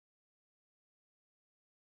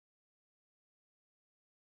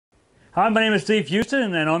Hi, my name is Steve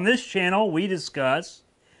Houston, and on this channel we discuss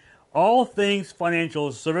all things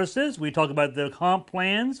financial services. We talk about the comp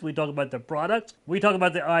plans, we talk about the products, we talk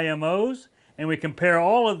about the IMOs, and we compare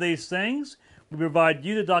all of these things. We provide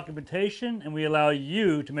you the documentation, and we allow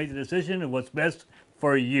you to make the decision of what's best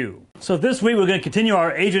for you. So this week we're going to continue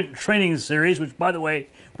our agent training series, which, by the way,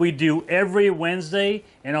 we do every Wednesday,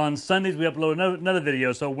 and on Sundays we upload another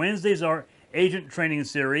video. So Wednesdays are agent training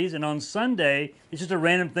series, and on Sunday it's just a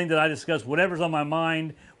random thing that I discuss whatever's on my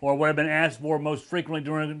mind or what I've been asked for most frequently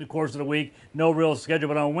during the course of the week. No real schedule,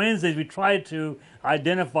 but on Wednesdays we try to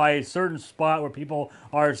identify a certain spot where people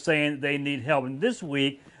are saying they need help. And this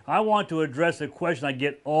week I want to address a question I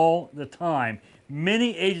get all the time.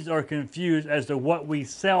 Many agents are confused as to what we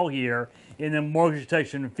sell here in the mortgage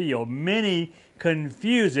protection field. Many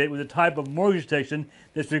confuse it with the type of mortgage protection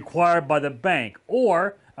that's required by the bank,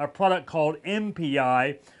 or a product called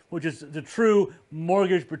MPI, which is the true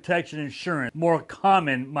mortgage protection insurance. More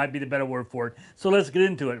common might be the better word for it. So let's get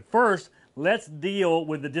into it. First, let's deal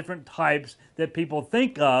with the different types that people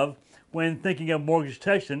think of when thinking of mortgage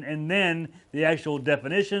protection, and then the actual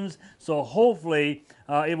definitions. So hopefully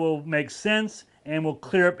it will make sense and will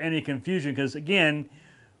clear up any confusion, because again,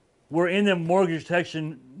 we're in the mortgage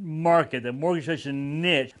protection market, the mortgage protection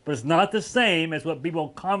niche, but it's not the same as what people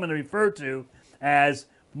commonly refer to as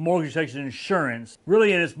mortgage protection insurance.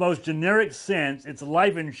 Really, in its most generic sense, it's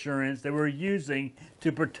life insurance that we're using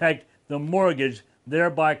to protect the mortgage,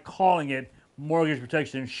 thereby calling it mortgage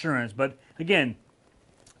protection insurance. But again,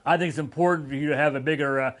 I think it's important for you to have a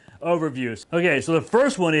bigger overview. Okay, so the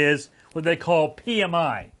first one is what they call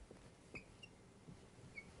PMI.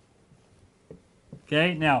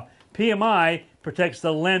 Okay, now PMI protects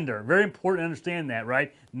the lender. Very important to understand that,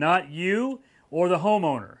 right? Not you or the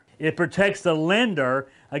homeowner. It protects the lender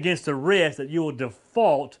against the risk that you will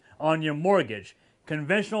default on your mortgage.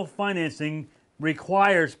 Conventional financing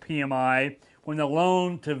requires PMI when the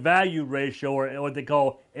loan-to-value ratio, or what they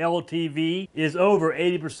call LTV, is over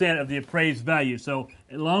 80% of the appraised value. So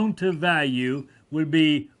loan-to-value would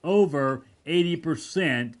be over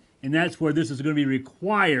 80%, and that's where this is going to be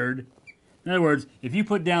required. In other words, if you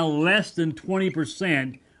put down less than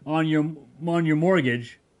 20% on your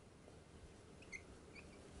mortgage,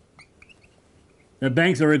 the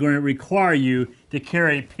banks are going to require you to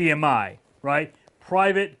carry PMI, right?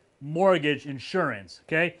 Private mortgage insurance,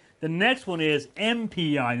 okay? The next one is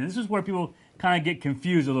MPI, and this is where people kind of get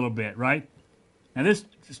confused a little bit, right? Now this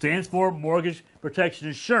stands for Mortgage Protection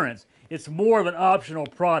Insurance. It's more of an optional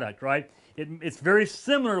product, right? It's very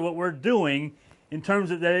similar to what we're doing in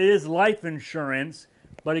terms of that it is life insurance,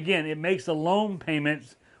 but again, it makes the loan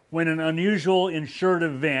payments when an unusual insured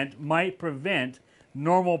event might prevent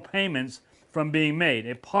normal payments from being made.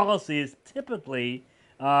 A policy is typically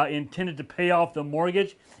intended to pay off the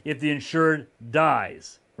mortgage if the insured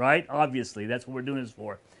dies, right? Obviously, that's what we're doing this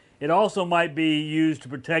for. It also might be used to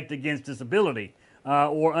protect against disability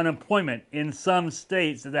or unemployment. In some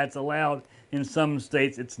states that's allowed, in some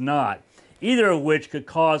states it's not. Either of which could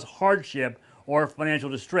cause hardship or financial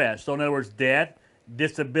distress. So in other words, death,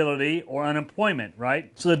 disability, or unemployment,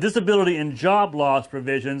 right? So the disability and job loss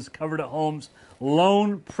provisions cover the home's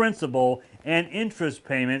loan principal and interest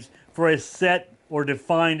payments for a set or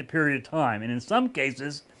defined period of time. And in some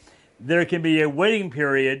cases, there can be a waiting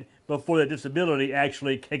period before the disability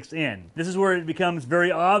actually kicks in. This is where it becomes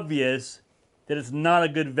very obvious that it's not a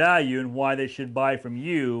good value and why they should buy from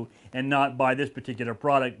you and not buy this particular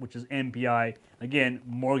product, which is MPI, again,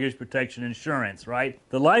 Mortgage Protection Insurance, right?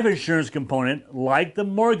 The life insurance component, like the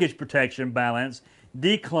mortgage protection balance,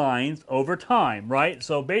 declines over time, right?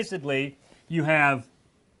 So basically, you have,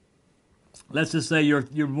 let's just say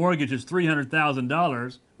your mortgage is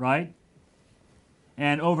 $300,000, right?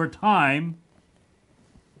 And over time,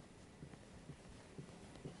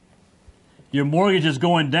 your mortgage is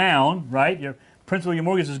going down, right? Your principal of your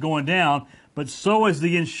mortgage is going down, but so is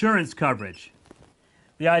the insurance coverage.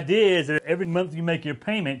 The idea is that every month you make your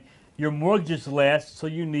payment, your mortgage is less, so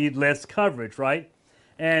you need less coverage, right?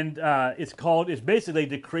 And it's basically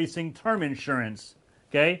decreasing term insurance,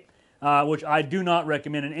 okay? Which I do not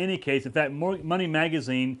recommend in any case. In fact, Money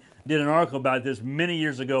Magazine did an article about this many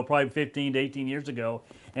years ago, probably 15 to 18 years ago,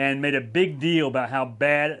 and made a big deal about how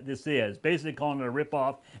bad this is, basically calling it a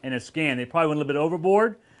ripoff and a scam. They probably went a little bit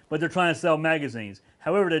overboard, but they're trying to sell magazines.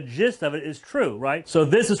 However, the gist of it is true, right? So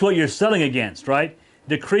this is what you're selling against, right?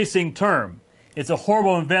 Decreasing term. It's a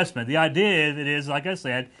horrible investment. The idea is, like I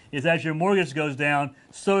said, is as your mortgage goes down,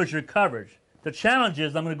 so does your coverage. The challenge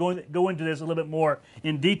is, I'm going to go into this a little bit more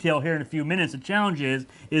in detail here in a few minutes. The challenge is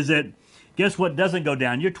that guess what doesn't go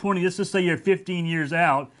down? You're 20, let's just say you're 15 years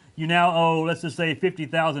out, you now owe, let's just say,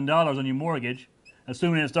 $50,000 on your mortgage,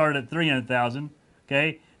 assuming it started at $300,000.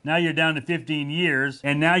 Okay, now you're down to 15 years,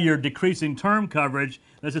 and now you're decreasing term coverage.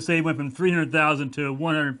 Let's just say it went from $300,000 to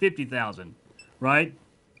 $150,000, right?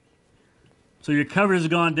 So your coverage has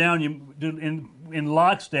gone down in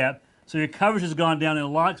lockstep. So your coverage has gone down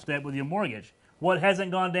in lockstep with your mortgage. What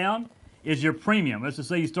hasn't gone down is your premium. Let's just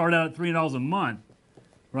say you start out at $300 a month,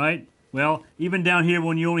 right? Well, even down here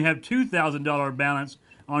when you only have $2,000 balance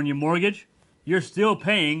on your mortgage, you're still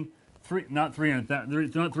paying not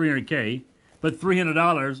 $300K, but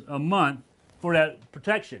 $300 a month for that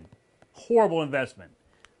protection. Horrible investment.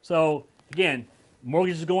 So again,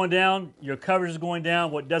 mortgage is going down, your coverage is going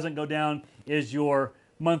down. What doesn't go down is your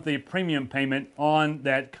monthly premium payment on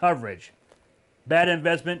that coverage. Bad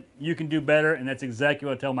investment, you can do better, and that's exactly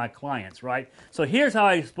what I tell my clients, right? So here's how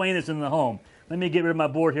I explain this in the home. Let me get rid of my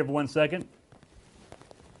board here for 1 second.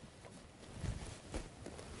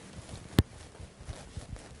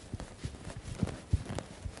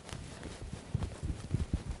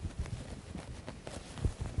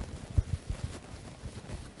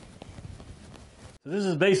 So this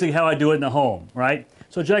is basically how I do it in the home, right?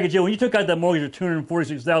 So Jack and Jill, when you took out that mortgage of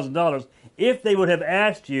 $246,000, if they would have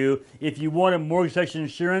asked you if you wanted mortgage protection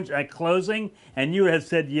insurance at closing and you would have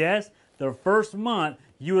said yes, the first month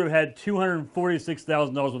you would have had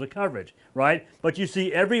 $246,000 worth of coverage, right? But you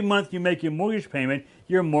see, every month you make your mortgage payment,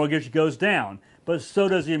 your mortgage goes down, but so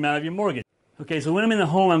does the amount of your mortgage. Okay, so when I'm in the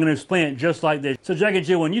home, I'm going to explain it just like this. So Jack and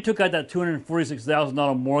Jill, when you took out that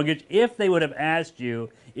 $246,000 mortgage, if they would have asked you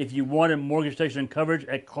if you wanted mortgage protection coverage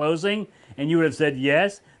at closing and you would have said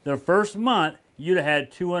yes, the first month you'd have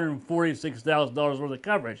had $246,000 worth of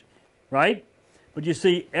coverage, right? But you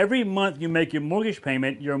see, every month you make your mortgage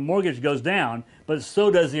payment, your mortgage goes down, but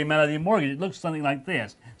so does the amount of your mortgage. It looks something like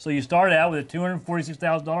this. So you start out with a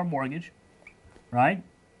 $246,000 mortgage, right?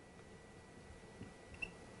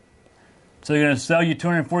 So you're going to sell you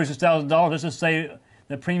 $246,000. Let's just say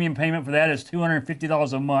the premium payment for that is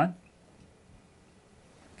 $250 a month.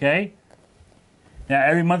 Okay? Now,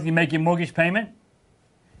 every month you make your mortgage payment,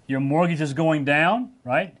 your mortgage is going down,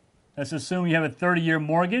 right? Let's assume you have a 30-year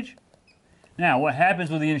mortgage. Now, what happens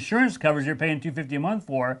with the insurance coverage you're paying $250 a month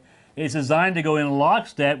for, it's designed to go in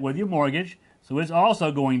lockstep with your mortgage, so it's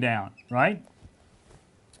also going down, right?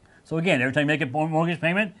 So again, every time you make a mortgage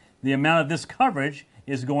payment, the amount of this coverage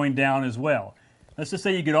is going down as well. Let's just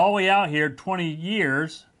say you get all the way out here 20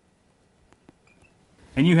 years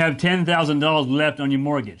and you have $10,000 left on your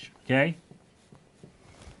mortgage, okay?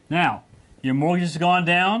 Now, your mortgage has gone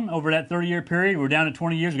down over that 30-year period. We're down to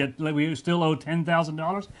 20 years. We still owe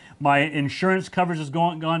 $10,000. My insurance coverage has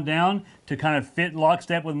gone down to kind of fit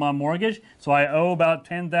lockstep with my mortgage. So I owe about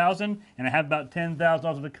 $10,000 and I have about $10,000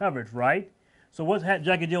 of the coverage, right? So what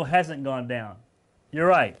Jack and Jill hasn't gone down? You're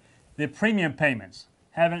right. The premium payments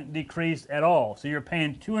haven't decreased at all. So you're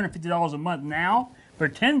paying $250 a month now for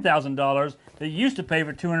 $10,000 that you used to pay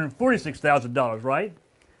for $246,000, right?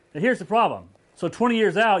 Now here's the problem. So 20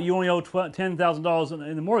 years out, you only owe $10,000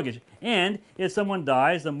 in the mortgage. And if someone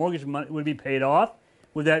dies, the mortgage would be paid off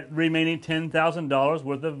with that remaining $10,000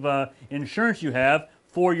 worth of insurance you have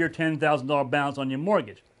for your $10,000 balance on your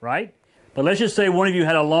mortgage, right? But let's just say one of you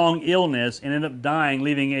had a long illness and ended up dying,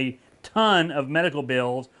 leaving a ton of medical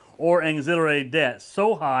bills or auxiliary debt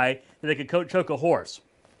so high that they could choke a horse.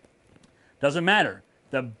 Doesn't matter.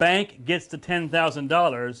 The bank gets the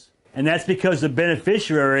 $10,000, and that's because the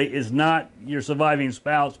beneficiary is not your surviving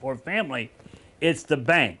spouse or family. It's the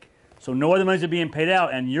bank. So no other monies are being paid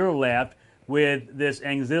out, and you're left with this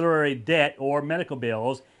auxiliary debt or medical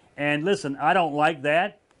bills. And listen, I don't like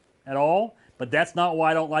that at all, but that's not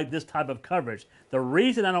why I don't like this type of coverage. The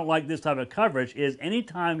reason I don't like this type of coverage is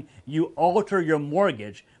anytime you alter your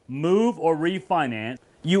mortgage, move or refinance,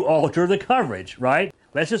 you alter the coverage, right?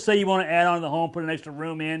 Let's just say you want to add on to the home, put an extra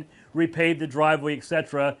room in, repave the driveway,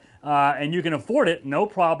 etc., and you can afford it, no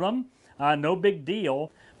problem, no big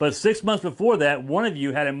deal. But 6 months before that, one of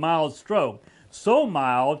you had a mild stroke, so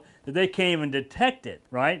mild that they can't even detect it,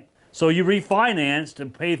 right? So you refinance to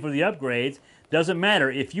pay for the upgrades. Doesn't matter.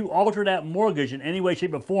 If you alter that mortgage in any way,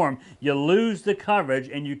 shape, or form, you lose the coverage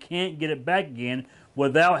and you can't get it back again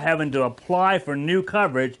without having to apply for new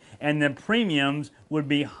coverage, and the premiums would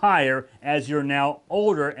be higher as you're now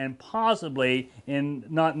older and possibly in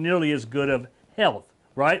not nearly as good of health,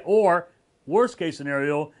 right? Or, worst case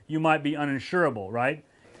scenario, you might be uninsurable, right?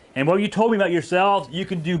 And what you told me about yourselves, you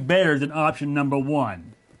can do better than option number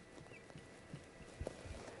one.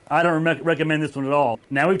 I don't recommend this one at all.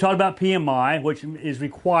 Now we've talked about PMI, which is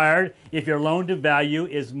required if your loan to value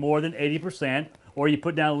is more than 80%, or you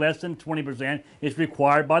put down less than 20%, it's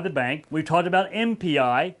required by the bank. We've talked about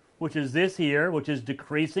MPI, which is this here, which is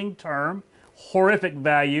decreasing term, horrific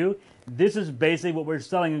value. This is basically what we're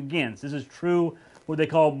selling against. This is true, what they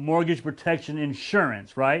call mortgage protection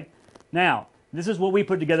insurance, right? Now, this is what we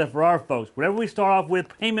put together for our folks. Whatever we start off with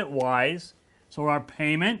payment-wise, so our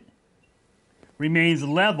payment remains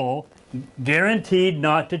level, guaranteed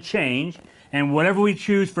not to change, and whatever we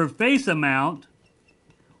choose for face amount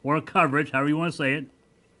or coverage, however you want to say it,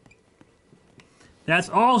 that's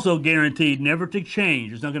also guaranteed never to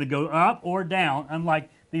change. It's not going to go up or down, unlike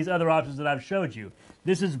these other options that I've showed you.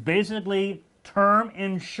 This is basically term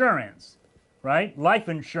insurance, right? Life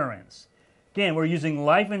insurance. Again, we're using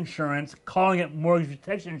life insurance, calling it mortgage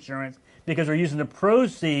protection insurance, because we're using the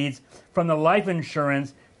proceeds from the life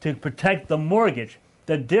insurance to protect the mortgage.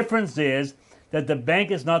 The difference is that the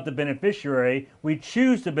bank is not the beneficiary. We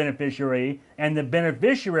choose the beneficiary, and the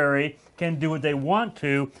beneficiary can do what they want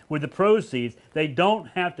to with the proceeds. They don't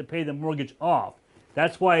have to pay the mortgage off.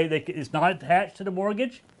 That's why it's not attached to the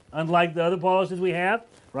mortgage, unlike the other policies we have,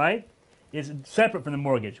 right? It's separate from the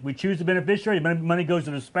mortgage. We choose the beneficiary. Money goes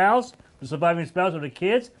to the spouse, the surviving spouse, or the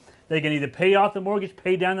kids. They can either pay off the mortgage,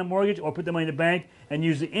 pay down the mortgage, or put the money in the bank and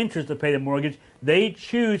use the interest to pay the mortgage. They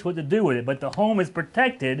choose what to do with it, but the home is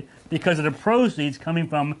protected because of the proceeds coming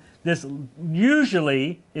from this.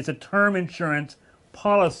 Usually, it's a term insurance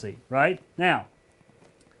policy, right? Now,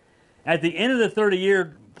 at the end of the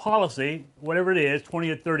 30-year policy, whatever it is, 20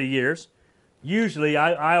 or 30 years, usually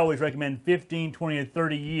I always recommend 15, 20, or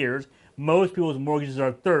 30 years. Most people's mortgages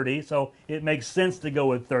are 30, so it makes sense to go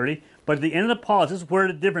with 30. But at the end of the policy, this is where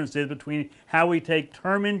the difference is between how we take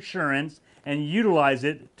term insurance and utilize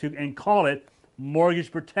it and call it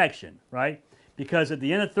mortgage protection, right? Because at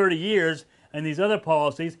the end of 30 years, in these other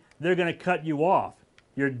policies, they're going to cut you off.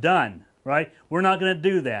 You're done, right? We're not going to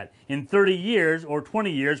do that. In 30 years or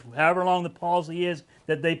 20 years, however long the policy is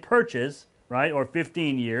that they purchase, right, or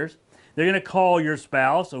 15 years, they're going to call your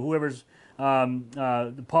spouse or whoever's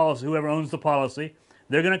the policy, whoever owns the policy,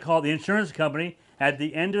 they're going to call the insurance company at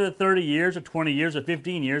the end of the 30 years or 20 years or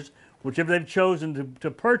 15 years, whichever they've chosen to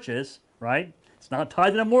purchase, right? It's not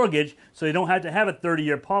tied to the mortgage, so they don't have to have a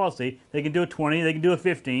 30-year policy. They can do a 20, they can do a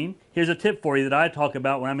 15. Here's a tip for you that I talk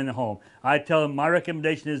about when I'm in the home. I tell them my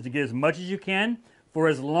recommendation is to get as much as you can for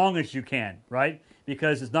as long as you can, right?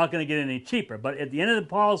 Because it's not going to get any cheaper. But at the end of the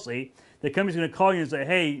policy, the company's going to call you and say,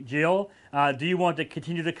 hey, Jill, do you want to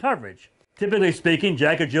continue the coverage? Typically speaking,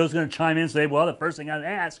 Jack or Jill's going to chime in and say, well, the first thing I'd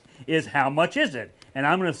ask is how much is it? And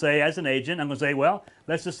I'm going to say, as an agent, I'm going to say, well,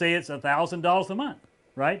 let's just say it's $1,000 a month,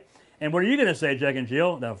 right? And what are you going to say, Jack and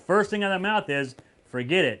Jill? The first thing out of their mouth is,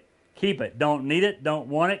 forget it. Keep it. Don't need it. Don't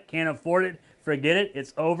want it. Can't afford it. Forget it.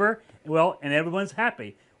 It's over. Well, and everyone's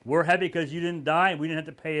happy. We're happy because you didn't die and we didn't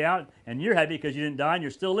have to pay out, and you're happy because you didn't die and you're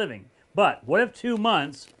still living. But what if 2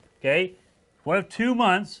 months, okay, what if 2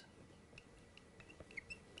 months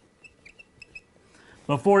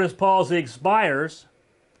before this policy expires,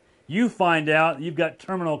 you find out you've got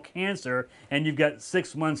terminal cancer and you've got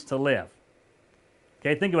 6 months to live?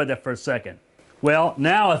 Okay, think about that for a second. Well,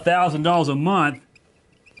 now $1,000 a month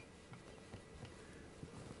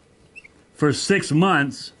for 6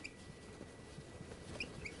 months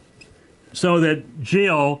so that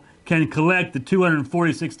Jill can collect the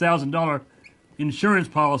 $246,000 insurance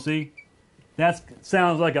policy. That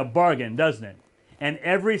sounds like a bargain, doesn't it? And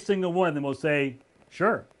every single one of them will say,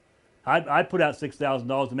 sure, I put out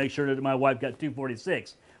 $6,000 to make sure that my wife got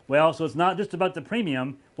 $246,000. Well, so it's not just about the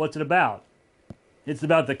premium. What's it about? It's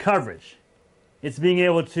about the coverage. It's being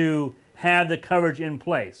able to have the coverage in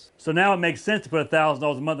place. So now it makes sense to put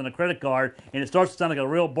 $1,000 a month on a credit card, and it starts to sound like a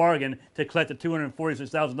real bargain to collect the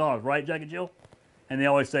 $246,000, right, Jack and Jill? And they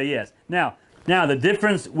always say yes. Now the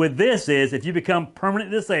difference with this is if you become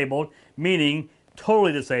permanently disabled, meaning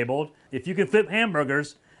totally disabled, if you can flip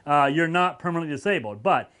hamburgers, you're not permanently disabled.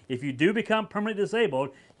 But if you do become permanently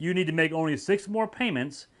disabled, you need to make only 6 more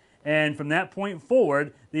payments, and from that point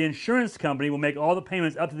forward, the insurance company will make all the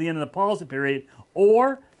payments up to the end of the policy period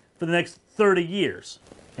or for the next 30 years.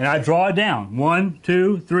 And I draw it down. 1,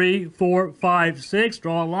 2, 3, 4, 5, 6.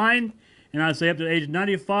 Draw a line. And I say up to the age of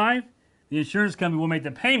 95, the insurance company will make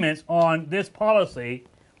the payments on this policy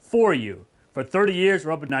for you for 30 years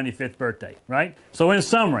or up to 95th birthday, right? So in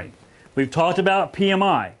summary, we've talked about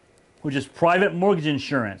PMI, which is private mortgage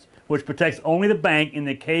insurance, which protects only the bank in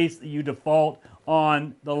the case that you default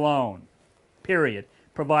on the loan, period.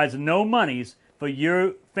 Provides no monies for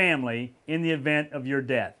your family in the event of your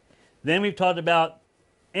death. Then we've talked about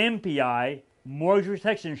MPI, mortgage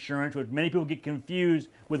protection insurance, which many people get confused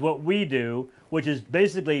with what we do, which is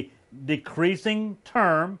basically decreasing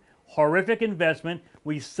term, horrific investment.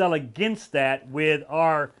 We sell against that with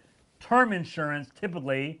our term insurance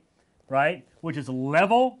typically, right? Which is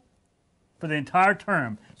level for the entire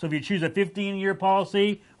term. So if you choose a 15-year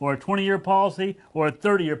policy or a 20-year policy or a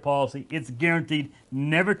 30-year policy, it's guaranteed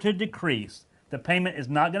never to decrease. The payment is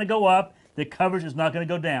not going to go up. The coverage is not going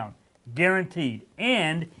to go down. Guaranteed.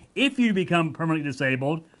 And if you become permanently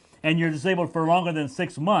disabled and you're disabled for longer than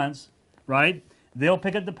 6 months, right, they'll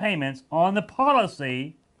pick up the payments on the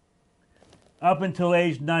policy up until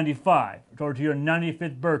age 95, or to your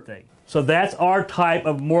 95th birthday. So that's our type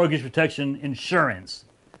of mortgage protection insurance.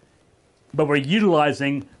 But we're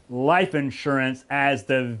utilizing life insurance as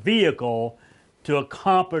the vehicle to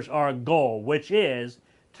accomplish our goal, which is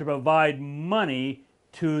to provide money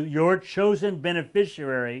to your chosen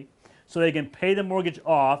beneficiary so they can pay the mortgage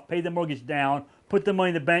off, pay the mortgage down, put the money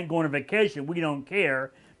in the bank, go on a vacation. We don't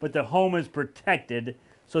care, but the home is protected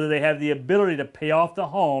so that they have the ability to pay off the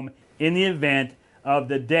home in the event of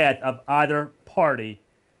the death of either party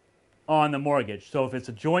on the mortgage. So if it's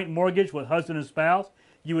a joint mortgage with husband and spouse,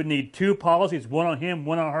 you would need 2 policies, one on him,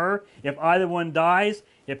 one on her. If either one dies,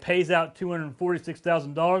 it pays out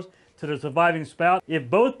 $246,000 to the surviving spouse. If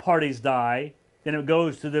both parties die, then it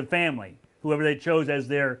goes to the family, whoever they chose as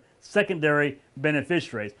their secondary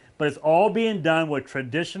beneficiaries. But it's all being done with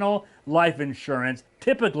traditional life insurance.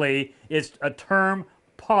 Typically, it's a term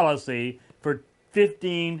policy for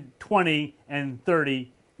 15, 20, and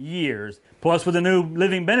 30 years. Plus, with the new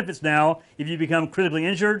living benefits now, if you become critically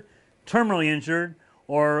injured, terminally injured,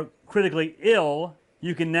 or critically ill,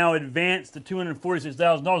 you can now advance the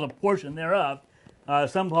 $246,000, a portion thereof.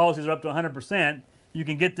 Some policies are up to 100%. You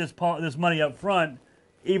can get this money up front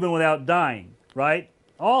even without dying, right?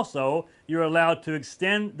 Also, you're allowed to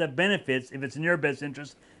extend the benefits if it's in your best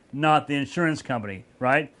interest, not the insurance company,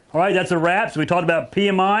 right? All right, that's a wrap. So we talked about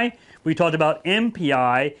PMI, we talked about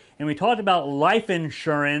MPI, and we talked about life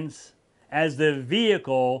insurance as the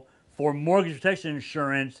vehicle for mortgage protection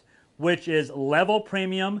insurance, which is level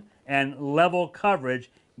premium and level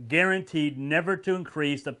coverage, guaranteed never to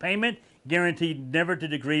increase the payment, guaranteed never to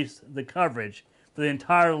decrease the coverage for the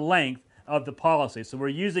entire length of the policy. So we're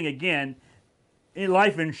using, again,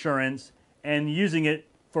 life insurance and using it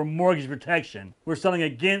for mortgage protection. We're selling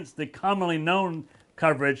against the commonly known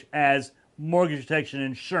coverage as mortgage protection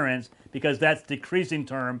insurance because that's decreasing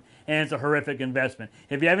term and it's a horrific investment.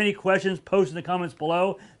 If you have any questions, post in the comments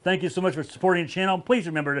below. Thank you so much for supporting the channel. Please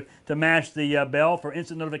remember to mash the bell for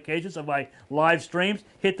instant notifications of my live streams.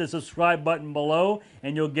 Hit the subscribe button below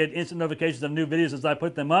and you'll get instant notifications of new videos as I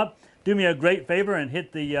put them up. Do me a great favor and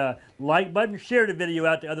hit the like button. Share the video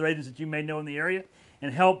out to other agents that you may know in the area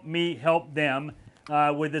and help me help them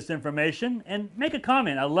with this information. And make a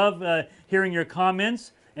comment. I love hearing your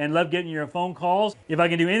comments and love getting your phone calls. If I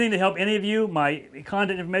can do anything to help any of you, my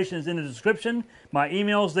contact information is in the description. My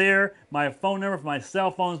email's there. My phone number for my cell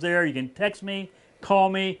phone's there. You can text me, call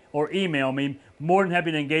me, or email me. More than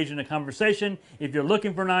happy to engage in a conversation. If you're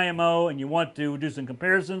looking for an IMO and you want to do some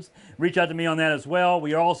comparisons, reach out to me on that as well.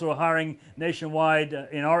 We are also hiring nationwide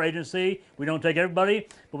in our agency. We don't take everybody,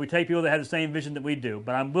 but we take people that have the same vision that we do.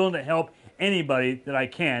 But I'm willing to help anybody that I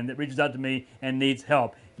can that reaches out to me and needs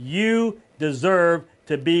help. You deserve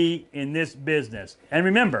to be in this business. And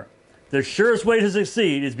remember, the surest way to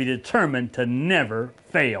succeed is to be determined to never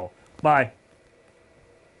fail. Bye.